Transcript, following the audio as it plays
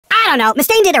don't know.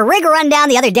 Mustaine did a rig rundown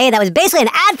the other day that was basically an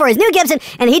ad for his new Gibson,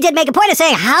 and he did make a point of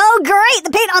saying how great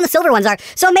the paint on the silver ones are,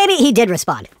 so maybe he did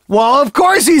respond. Well, of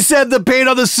course he said the paint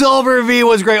on the Silver V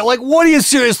was great. Like, what are you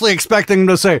seriously expecting him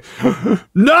to say?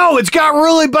 No, it's got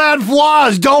really bad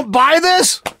flaws. Don't buy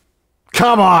this?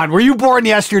 Come on, were you born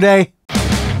yesterday?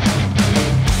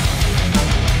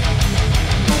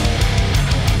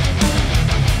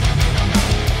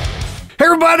 Hey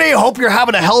everybody, hope you're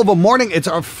having a hell of a morning. It's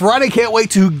our Friday. Can't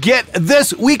wait to get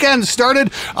this weekend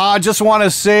started. Just want to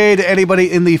say to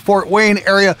anybody in the Fort Wayne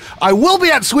area, I will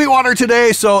be at Sweetwater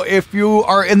today, so if you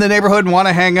are in the neighborhood and want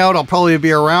to hang out, I'll probably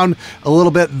be around a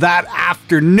little bit that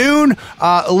afternoon,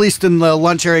 at least in the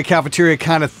lunch area, cafeteria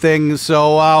kind of thing,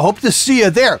 so hope to see you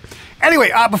there.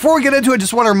 Anyway, before we get into it,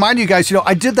 just want to remind you guys,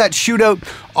 I did that shootout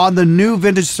on the new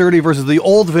Vintage 30 versus the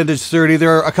old Vintage 30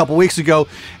 there a couple weeks ago,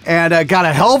 and got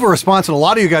a hell of a response, and a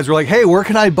lot of you guys were like, hey, where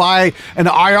can I buy an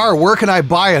IR? Where can I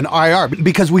buy an IR?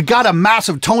 Because we got a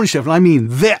massive tone shift, and I mean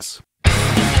this.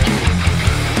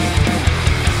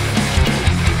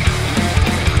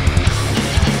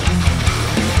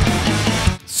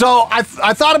 So I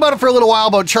thought about it for a little while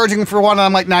about charging for one, and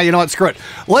I'm like, nah, you know what, screw it.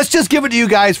 Let's just give it to you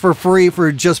guys for free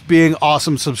for just being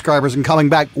awesome subscribers and coming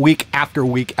back week after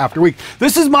week after week.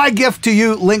 This is my gift to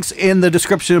you. Links in the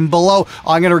description below.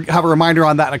 I'm going to have a reminder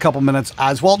on that in a couple minutes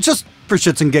as well, just for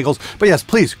shits and giggles. But yes,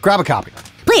 please grab a copy.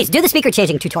 Please do the speaker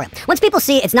changing tutorial. Once people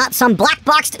see it's not some black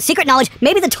boxed secret knowledge,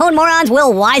 maybe the tone morons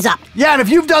will wise up. Yeah, and if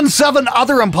you've done 7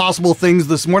 other impossible things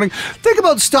this morning, think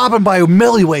about stopping by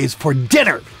Milliways for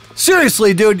dinner.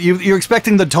 Seriously, dude, you're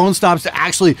expecting the tone snobs to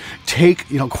actually take,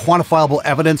 quantifiable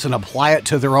evidence and apply it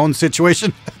to their own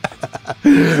situation?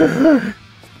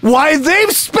 Why,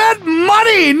 they've spent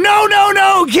money!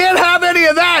 No, can't have any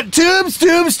of that! Tubes!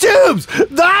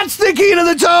 That's the key to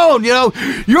the tone,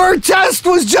 Your test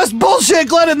was just bullshit,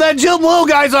 Glenn, and that Jim Little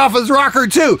guy's off his rocker,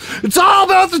 too. It's all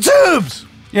about the tubes!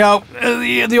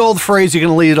 The old phrase, you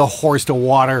can lead a horse to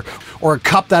water, or a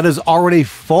cup that is already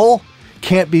full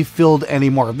can't be filled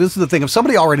anymore. This is the thing. If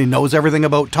somebody already knows everything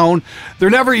about tone, you're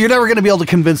never going to be able to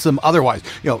convince them otherwise.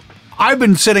 I've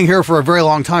been sitting here for a very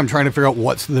long time trying to figure out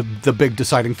what's the big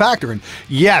deciding factor. And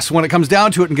yes, when it comes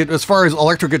down to it, and as far as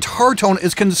electric guitar tone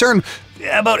is concerned,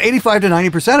 about 85 to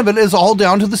 90% of it is all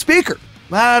down to the speaker.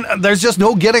 And there's just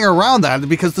no getting around that,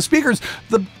 because the speaker's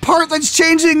the part that's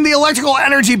changing the electrical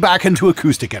energy back into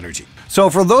acoustic energy. So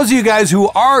for those of you guys who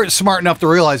are smart enough to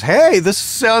realize, hey, this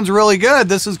sounds really good,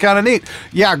 this is kind of neat,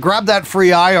 yeah, grab that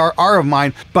free IR of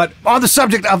mine. But on the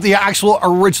subject of the actual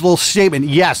original statement,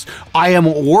 yes, I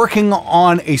am working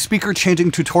on a speaker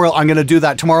changing tutorial. I'm going to do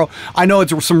that tomorrow. I know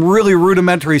it's some really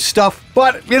rudimentary stuff,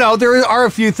 but there are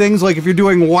a few things, like if you're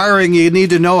doing wiring, you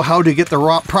need to know how to get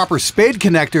the proper spade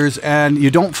connectors, and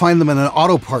you don't find them in an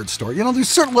auto parts store. There's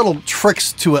certain little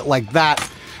tricks to it like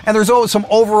that. And there's always some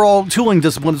overall tooling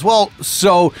discipline as well.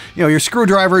 So, your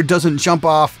screwdriver doesn't jump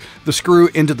off the screw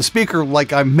into the speaker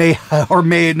like I may or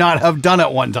may not have done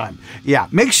at one time. Yeah,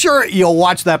 make sure you'll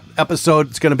watch that episode.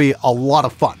 It's going to be a lot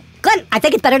of fun. Glenn, I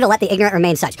think it's better to let the ignorant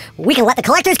remain such. We can let the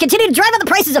collectors continue to drive up the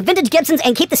prices of vintage Gibsons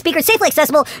and keep the speakers safely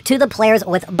accessible to the players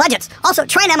with budgets. Also,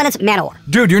 try an Eminence Manowar.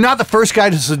 Dude, you're not the first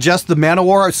guy to suggest the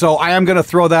Manowar, so I am going to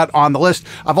throw that on the list.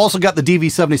 I've also got the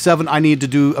DV77 I need to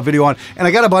do a video on, and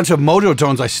I got a bunch of Mojo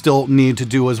tones I still need to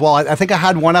do as well. I think I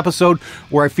had one episode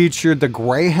where I featured the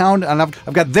Greyhound, and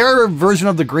I've got their version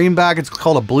of the greenback. It's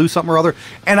called a blue something or other,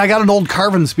 and I got an old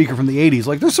Carvin speaker from the 80s.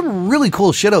 Like, there's some really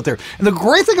cool shit out there. And the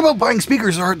great thing about buying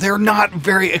speakers are they're not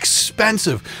very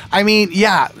expensive. I mean,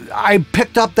 yeah, I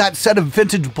picked up that set of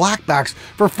vintage blackbacks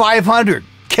for $500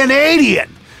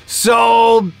 Canadian.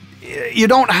 So you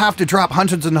don't have to drop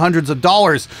hundreds and hundreds of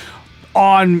dollars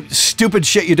on stupid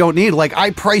shit you don't need. Like,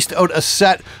 I priced out a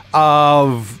set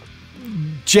of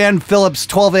Jan Phillips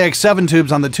 12AX7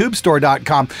 tubes on the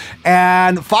tubestore.com,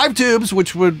 and 5 tubes,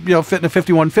 which would fit in a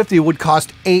 5150, would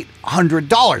cost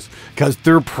 $800 because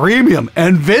they're premium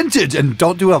and vintage and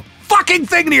don't do a fucking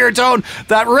thing to your tone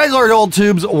that regular old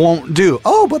tubes won't do.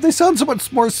 Oh, but they sound so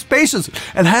much more spacious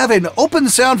and have an open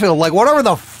sound field, like whatever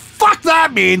the fuck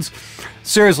that means.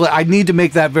 Seriously, I need to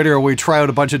make that video where we try out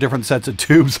a bunch of different sets of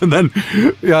tubes and then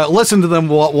listen to them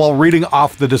while reading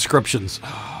off the descriptions.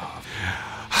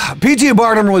 P.G.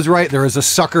 Barnum was right. There is a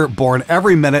sucker born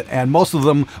every minute, and most of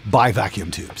them buy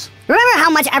vacuum tubes. Remember how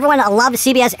much everyone loved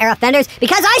CBS era Fenders?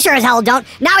 Because I sure as hell don't.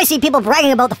 Now I see people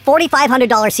bragging about the $4,500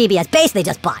 CBS bass they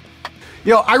just bought.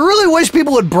 You know, I really wish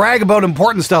people would brag about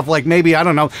important stuff like maybe, I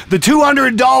don't know, the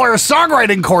 $200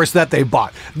 songwriting course that they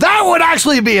bought. That would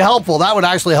actually be helpful. That would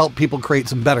actually help people create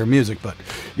some better music. But,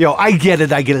 you know, I get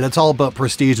it. It's all about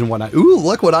prestige and whatnot. Ooh,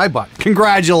 look what I bought.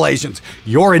 Congratulations.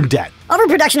 You're in debt.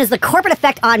 Overproduction is the corporate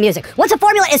effect on music. Once a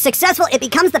formula is successful, it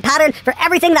becomes the pattern for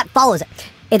everything that follows it.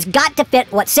 It's got to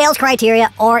fit what sales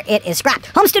criteria or it is scrapped.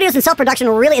 Home studios and self-production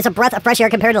really is a breath of fresh air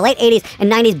compared to the late 80s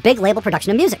and 90s big label production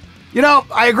of music. You know,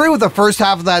 I agree with the first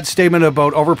half of that statement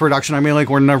about overproduction. I mean, like,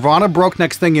 when Nirvana broke,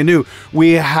 next thing you knew,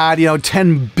 we had,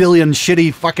 10 billion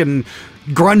shitty fucking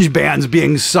grunge bands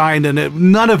being signed,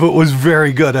 and none of it was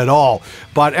very good at all.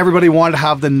 But everybody wanted to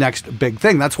have the next big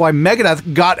thing. That's why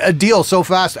Megadeth got a deal so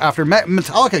fast after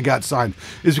Metallica got signed,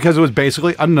 is because it was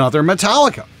basically another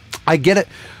Metallica. I get it.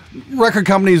 Record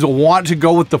companies want to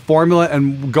go with the formula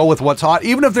and go with what's hot,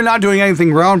 even if they're not doing anything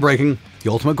groundbreaking.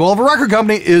 The ultimate goal of a record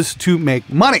company is to make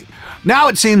money. Now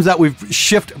it seems that we've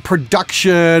shifted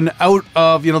production out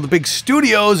of, the big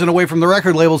studios and away from the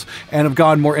record labels and have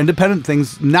gone more independent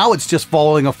things. Now it's just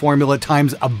following a formula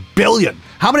times a billion.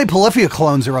 How many Polyphia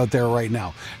clones are out there right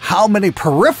now? How many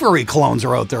Periphery clones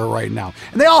are out there right now?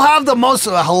 And they all have the most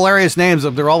hilarious names.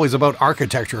 They're always about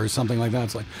architecture or something like that.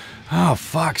 It's like, oh,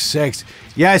 fuck's sakes.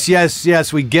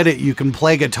 Yes, we get it. You can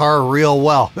play guitar real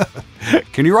well.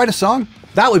 Can you write a song?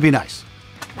 That would be nice.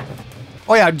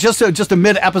 Oh yeah, just a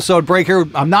mid-episode break here.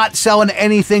 I'm not selling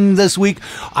anything this week.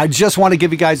 I just want to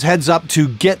give you guys a heads up to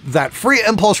get that free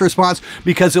impulse response,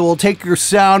 because it will take your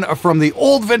sound from the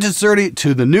old vintage 30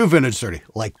 to the new vintage 30,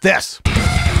 like this.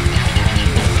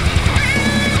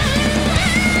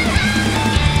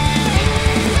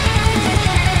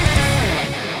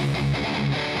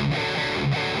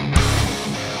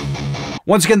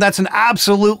 Once again, that's an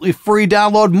absolutely free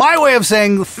download. My way of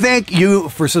saying thank you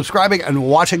for subscribing and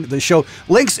watching the show.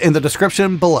 Links in the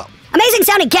description below. Amazing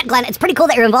sounding kit, Glenn. It's pretty cool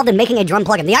that you're involved in making a drum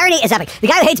plugin. The irony is epic. The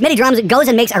guy who hates MIDI drums goes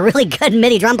and makes a really good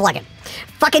MIDI drum plugin.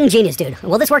 Fucking genius, dude.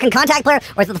 Will this work in Contact Player,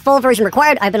 or is it the full version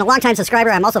required? I've been a long-time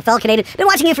subscriber. I'm also fellow Canadian. Been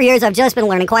watching you for years. I've just been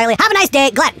learning quietly. Have a nice day,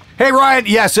 Glenn. Hey, Ryan.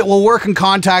 Yes, it will work in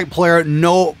Contact Player.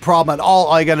 No problem at all.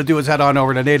 All you got to do is head on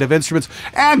over to Native Instruments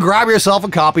and grab yourself a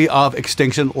copy of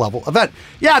Extinction Level Event.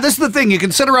 Yeah, this is the thing. You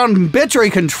can sit around and bitch, or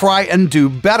you can try and do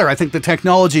better. I think the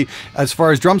technology, as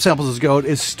far as drum samples go,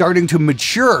 is starting to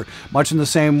mature, much in the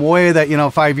same way that,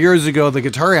 5 years ago, the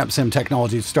guitar amp sim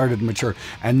technology started to mature,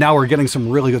 and now we're getting some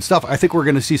really good stuff. I think we're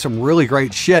going to see some really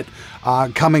great shit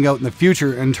coming out in the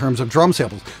future in terms of drum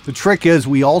samples. The trick is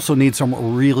we also need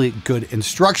some really good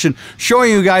instruction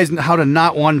showing you guys how to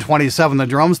not 127 the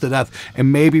drums to death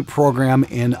and maybe program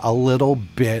in a little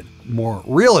bit more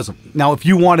realism. Now, if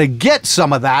you want to get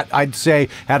some of that, I'd say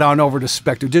head on over to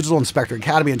Spectre Digital and Spectre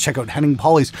Academy and check out Henning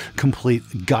Pauly's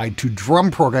complete guide to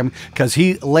drum programming, because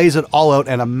he lays it all out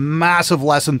in a massive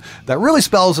lesson that really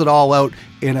spells it all out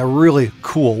in a really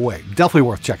cool way. Definitely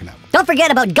worth checking out. Don't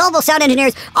forget about gullible sound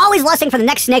engineers always lusting for the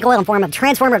next snake oil in form of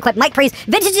transformer-equipped mic pre's,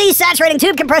 vintagey saturating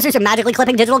tube compressors, or magically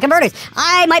clipping digital converters.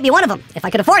 I might be one of them, if I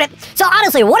could afford it. So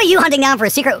honestly, what are you hunting down for a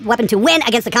secret weapon to win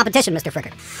against the competition, Mr.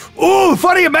 Fricker? Ooh,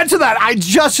 funny you mentioned that. I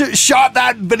just shot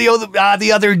that video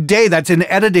the other day. That's in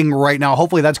editing right now.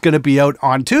 Hopefully that's going to be out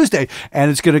on Tuesday,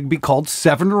 and it's going to be called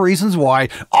 7 Reasons Why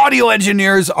Audio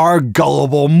Engineers Are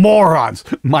Gullible Morons,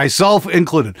 myself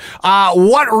included.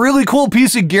 What really cool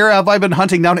piece of gear have I been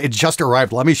hunting down? It just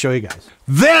arrived. Let me show you guys.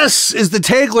 This is the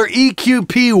Tagler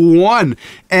EQP1,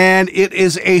 and it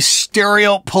is a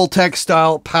stereo Pultec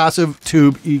style passive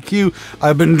tube EQ.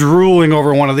 I've been drooling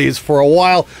over one of these for a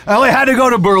while. I only had to go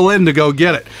to Berlin to go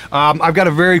get it. I've got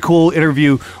a very cool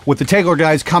interview with the Tagler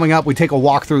guys coming up. We take a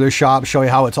walk through their shop, show you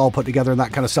how it's all put together and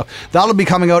that kind of stuff. That'll be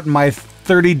coming out in my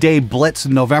 30-day blitz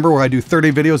in November, where I do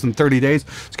 30 videos in 30 days.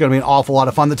 It's going to be an awful lot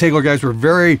of fun. The Tagler guys were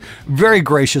very, very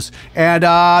gracious, and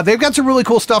they've got some really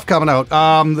cool stuff coming out.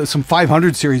 Some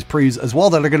 500 series pre's as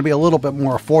well that are going to be a little bit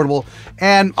more affordable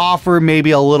and offer maybe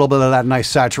a little bit of that nice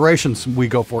saturation we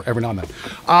go for every now and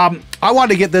then. I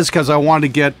wanted to get this because I wanted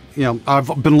to get,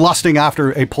 I've been lusting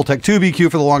after a Pultec tube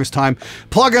EQ for the longest time.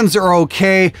 Plugins are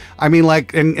okay. I mean,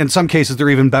 like, in some cases, they're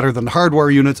even better than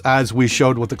hardware units, as we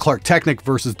showed with the Clark Technic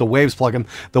versus the Waves plugin.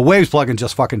 The Waves plugin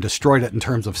just fucking destroyed it in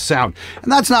terms of sound.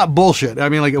 And that's not bullshit. I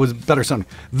mean, like, it was better sounding.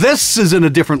 This is in a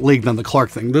different league than the Clark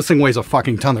thing. This thing weighs a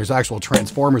fucking ton. There's actual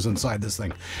transformers inside this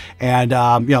thing. And,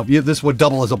 this would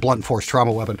double as a blunt force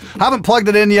trauma weapon. Haven't plugged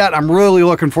it in yet. I'm really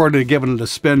looking forward to giving it a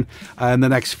spin in the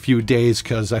next few days,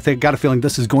 because got a feeling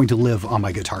this is going to live on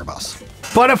my guitar bus.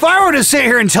 But if I were to sit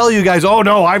here and tell you guys, oh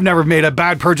no, I've never made a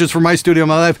bad purchase for my studio in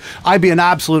my life, I'd be an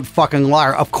absolute fucking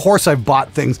liar. Of course I've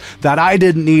bought things that I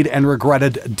didn't need and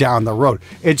regretted down the road.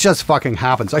 It just fucking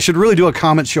happens. I should really do a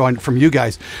comment show from you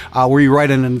guys where you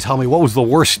write in and tell me what was the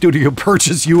worst studio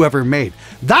purchase you ever made.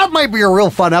 That might be a real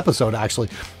fun episode, actually.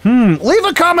 Leave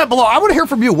a comment below. I want to hear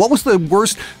from you. What was the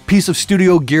worst piece of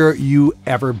studio gear you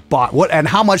ever bought? What and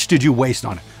how much did you waste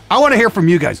on it? I want to hear from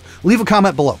you guys. Leave a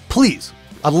comment below, please.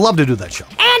 I'd love to do that show.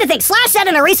 And to think, Slash said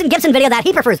in a recent Gibson video that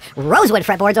he prefers rosewood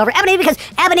fretboards over ebony because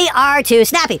ebony are too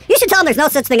snappy. You should tell him there's no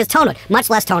such thing as tonewood, much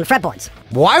less toned fretboards.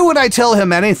 Why would I tell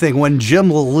him anything when Jim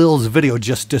Lil's video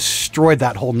just destroyed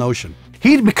that whole notion?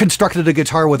 He constructed a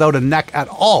guitar without a neck at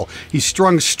all. He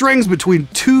strung strings between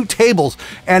two tables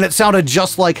and it sounded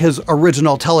just like his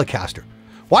original Telecaster.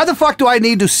 Why the fuck do I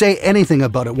need to say anything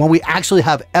about it when we actually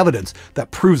have evidence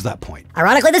that proves that point?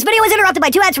 Ironically, this video was interrupted by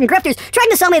two ads from grifters trying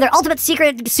to sell me their ultimate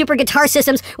secret super guitar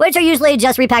systems, which are usually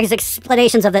just repackaged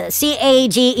explanations of the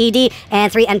CAGED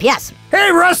and 3 NPS. Hey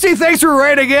Rusty, thanks for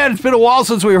writing in. It's been a while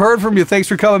since we heard from you. Thanks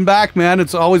for coming back, man.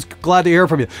 It's always glad to hear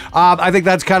from you. I think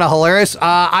that's kind of hilarious.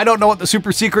 I don't know what the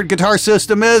super secret guitar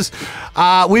system is.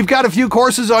 We've got a few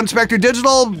courses on Spectre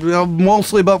Digital,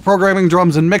 mostly about programming,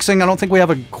 drums, and mixing. I don't think we have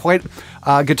a quite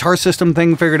guitar system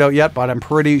thing figured out yet, but I'm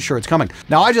pretty sure it's coming.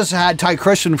 Now, I just had Ty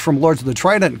Christian from Lords of the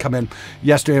Trident come in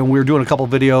yesterday, and we were doing a couple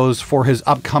videos for his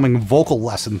upcoming vocal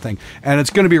lesson thing. And it's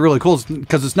going to be really cool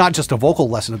because it's not just a vocal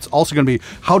lesson. It's also going to be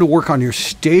how to work on your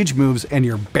stage moves and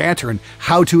your banter and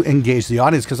how to engage the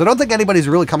audience. Because I don't think anybody's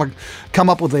really come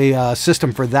up with a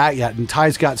system for that yet. And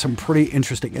Ty's got some pretty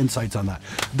interesting insights on that.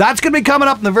 That's going to be coming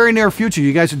up in the very near future.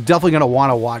 You guys are definitely going to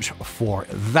want to watch for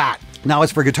that. Now,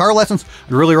 as for guitar lessons,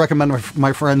 I'd really recommend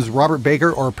my friends Robert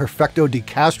Baker or Perfecto Di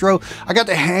Castro. I got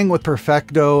to hang with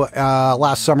Perfecto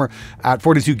last summer at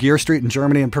 42 Gear Street in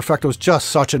Germany, and Perfecto's just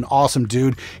such an awesome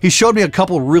dude. He showed me a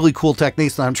couple really cool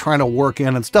techniques that I'm trying to work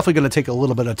in. It's definitely going to take a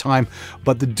little bit of time,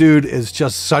 but the dude is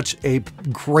just such a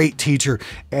great teacher,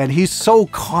 and he's so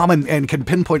calm and can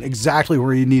pinpoint exactly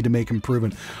where you need to make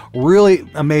improvement. Really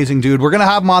amazing dude. We're going to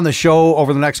have him on the show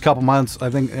over the next couple months. I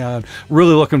think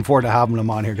really looking forward to having him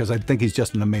on here because I think he's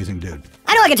just an amazing dude.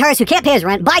 I know a guitarist who can't pay his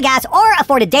rent, buy gas, or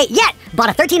afford a date yet bought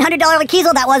a $1,300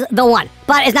 Kiesel that was the one,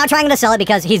 but is now trying to sell it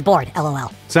because he's bored,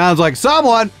 LOL. Sounds like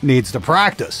someone needs to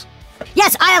practice.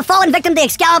 Yes, I have fallen victim to the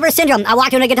Excalibur syndrome. I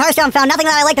walked into a guitar store and found nothing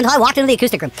that I liked until I walked into the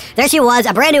acoustic room. There she was,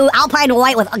 a brand new Alpine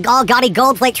white with a all gaudy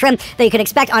gold plate trim that you could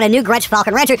expect on a new Gretsch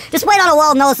Falcon Rancher, displayed on a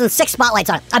wall with no less than 6 spotlights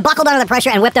on it. I buckled under the pressure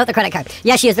and whipped out the credit card.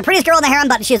 Yes, she is the prettiest girl in the harem,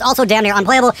 but she is also damn near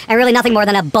unplayable and really nothing more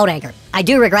than a boat anchor. I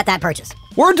do regret that purchase.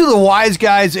 Word to the wise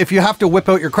guys, if you have to whip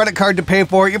out your credit card to pay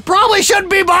for it, you probably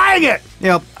shouldn't be buying it. You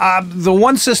know, the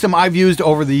one system I've used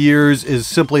over the years is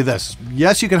simply this.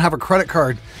 Yes, you can have a credit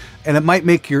card and it might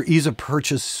make your ease of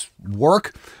purchase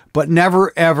work, but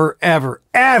never, ever, ever,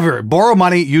 ever borrow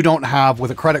money you don't have with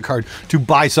a credit card to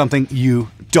buy something you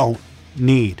don't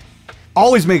need.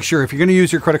 Always make sure if you're going to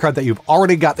use your credit card that you've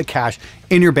already got the cash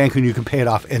in your bank and you can pay it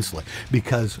off instantly,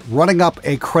 because running up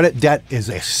a credit debt is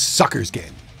a sucker's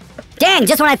game. Dang,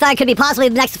 just when I thought it could be possibly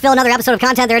next to fill another episode of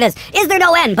content, there it is. Is there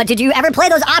no end? But did you ever play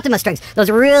those Optima strings? Those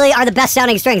really are the best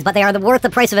sounding strings, but they are worth the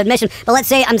price of admission. But let's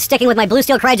say I'm sticking with my blue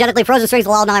steel cryogenically frozen strings.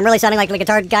 Well, now I'm really sounding like the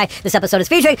guitar guy this episode is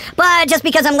featuring, but just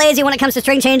because I'm lazy when it comes to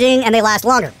string changing and they last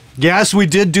longer. Yes, we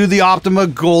did do the Optima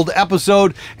Gold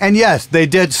episode, and yes, they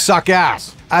did suck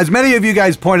ass. As many of you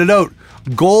guys pointed out,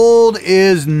 gold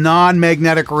is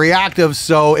non-magnetic reactive,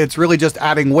 so it's really just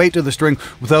adding weight to the string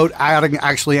without adding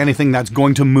actually anything that's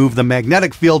going to move the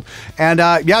magnetic field. And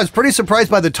yeah, I was pretty surprised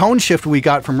by the tone shift we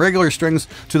got from regular strings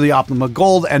to the Optima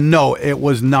Gold, and no, it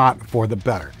was not for the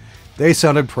better. They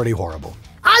sounded pretty horrible.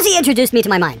 Ozzy introduced me to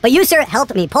my mind, but you, sir,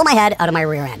 helped me pull my head out of my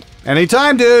rear end.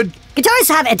 Anytime, dude. Guitarists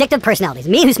have addictive personalities.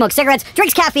 Me, who smokes cigarettes,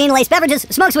 drinks caffeine-laced beverages,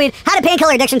 smokes weed, had a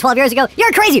painkiller addiction 12 years ago.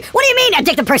 You're crazy. What do you mean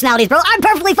addictive personalities, bro? I'm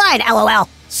perfectly fine, LOL.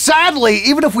 Sadly,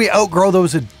 even if we outgrow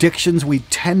those addictions, we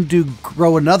tend to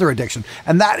grow another addiction,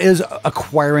 and that is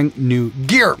acquiring new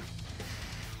gear.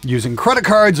 Using credit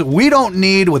cards we don't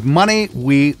need with money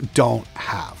we don't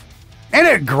have. Ain't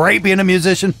it great being a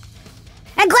musician?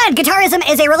 And glad guitarism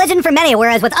is a religion for many,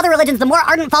 whereas with other religions, the more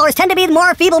ardent followers tend to be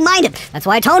more feeble-minded. That's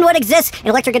why tonewood exists in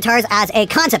electric guitars as a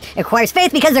concept. It requires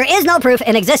faith because there is no proof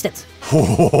in existence.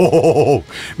 Oh,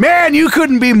 man, you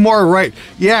couldn't be more right.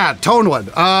 Yeah,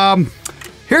 tonewood.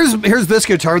 Here's this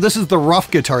guitar. This is the rough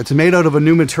guitar. It's made out of a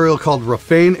new material called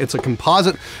Raphane. It's a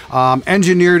composite,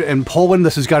 engineered in Poland.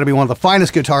 This has got to be one of the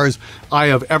finest guitars I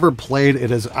have ever played. It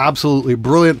is absolutely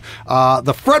brilliant.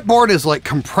 The fretboard is like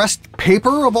compressed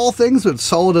paper of all things. It's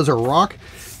solid as a rock.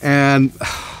 And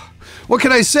What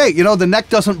can I say? You know, the neck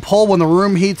doesn't pull when the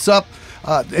room heats up.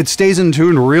 It stays in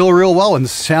tune real well and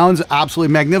sounds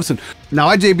absolutely magnificent. Now,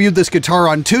 I debuted this guitar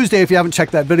on Tuesday. If you haven't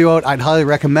checked that video out, I'd highly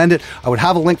recommend it. I would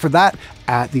have a link for that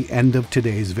at the end of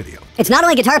today's video. It's not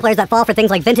only guitar players that fall for things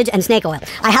like vintage and snake oil.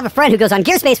 I have a friend who goes on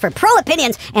GearSpace for pro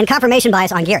opinions and confirmation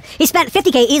bias on gear. He spent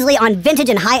 $50K easily on vintage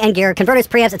and high-end gear, converters,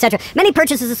 preamps, etc. Many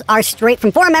purchases are straight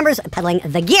from forum members peddling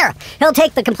the gear. He'll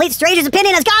take the complete stranger's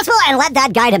opinion as gospel and let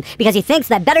that guide him because he thinks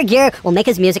that better gear will make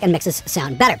his music and mixes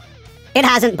sound better. It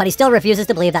hasn't, but he still refuses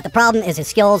to believe that the problem is his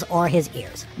skills or his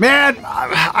ears. Man,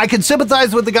 I can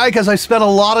sympathize with the guy because I spent a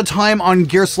lot of time on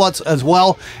gear sluts as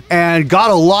well and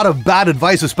got a lot of bad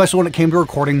advice, especially when it came to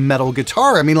recording metal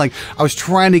guitar. I mean, like, I was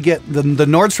trying to get the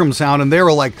Nordstrom sound, and they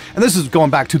were like, and this is going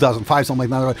back 2005, something like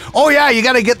that. They're like, oh yeah, you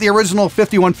got to get the original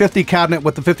 5150 cabinet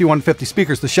with the 5150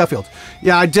 speakers, the Sheffields.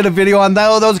 Yeah, I did a video on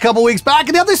those a couple weeks back,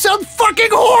 and they sound fucking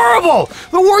horrible!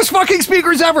 The worst fucking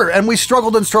speakers ever! And we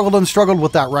struggled and struggled and struggled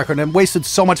with that record, and wasted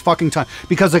so much fucking time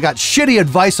because I got shitty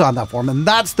advice on that forum, and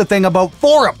that's the thing about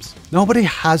forums. Nobody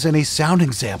has any sound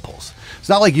examples. It's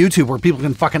not like YouTube where people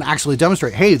can fucking actually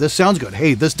demonstrate, hey, this sounds good,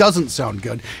 hey, this doesn't sound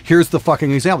good, here's the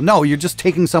fucking example. No, you're just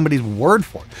taking somebody's word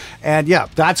for it. And yeah,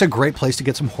 that's a great place to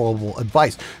get some horrible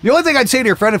advice. The only thing I'd say to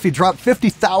your friend, if you drop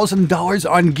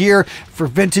 $50,000 on gear for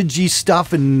vintagey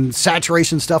stuff and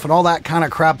saturation stuff and all that kind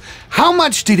of crap, how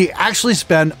much did he actually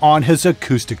spend on his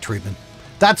acoustic treatment?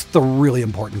 That's the really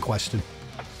important question.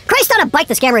 Christ on a bike,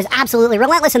 the scammer is absolutely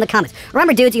relentless in the comments.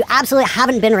 Remember, dudes, you absolutely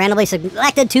haven't been randomly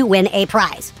selected to win a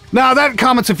prize. Now, that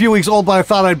comment's a few weeks old, but I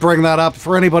thought I'd bring that up.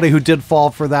 For anybody who did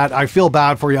fall for that, I feel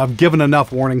bad for you. I've given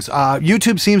enough warnings.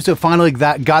 YouTube seems to have finally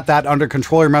got that under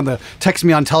control. Remember the text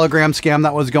me on Telegram scam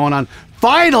that was going on?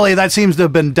 Finally, that seems to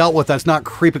have been dealt with. That's not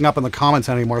creeping up in the comments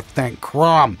anymore. Thank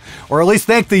Crom. Or at least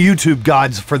thank the YouTube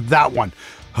gods for that one.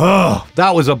 Oh,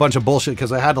 that was a bunch of bullshit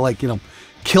because I had to, like, you know,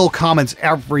 kill comments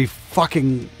every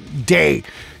fucking day,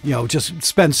 you know, just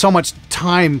spend so much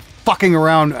time fucking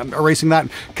around erasing that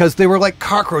because they were like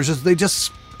cockroaches. They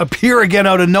just appear again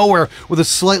out of nowhere with a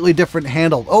slightly different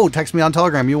handle. Oh, text me on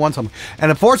Telegram, you want something.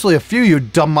 And unfortunately, a few of you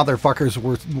dumb motherfuckers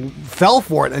fell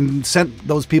for it and sent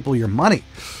those people your money.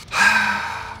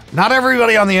 Not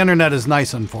everybody on the internet is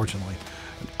nice, unfortunately.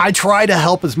 I try to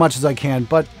help as much as I can,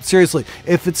 but seriously,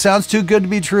 if it sounds too good to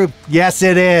be true, yes,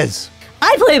 it is.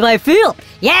 I play by feel.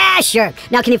 Yeah, sure.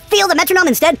 Now, can you feel the metronome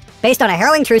instead? Based on a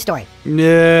harrowing true story.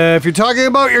 If you're talking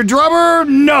about your drummer,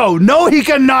 no, he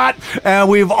cannot. And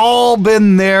we've all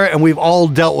been there, and we've all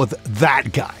dealt with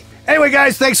that guy. Anyway,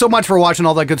 guys, thanks so much for watching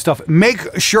all that good stuff.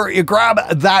 Make sure you grab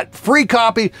that free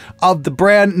copy of the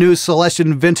brand new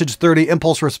Celestion Vintage 30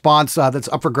 Impulse Response that's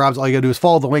up for grabs. All you gotta do is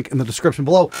follow the link in the description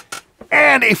below.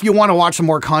 And if you want to watch some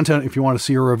more content, if you want to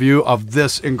see a review of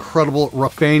this incredible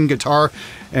Rafane guitar,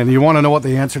 and you want to know what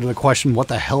the answer to the question, what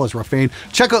the hell is Rafane,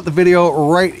 check out the video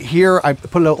right here. I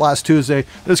put it out last Tuesday.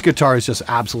 This guitar is just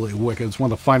absolutely wicked. It's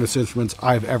one of the finest instruments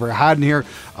I've ever had in here.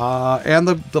 And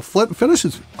the finish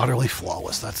is utterly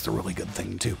flawless. That's the really good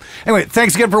thing, too. Anyway,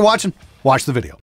 thanks again for watching. Watch the video.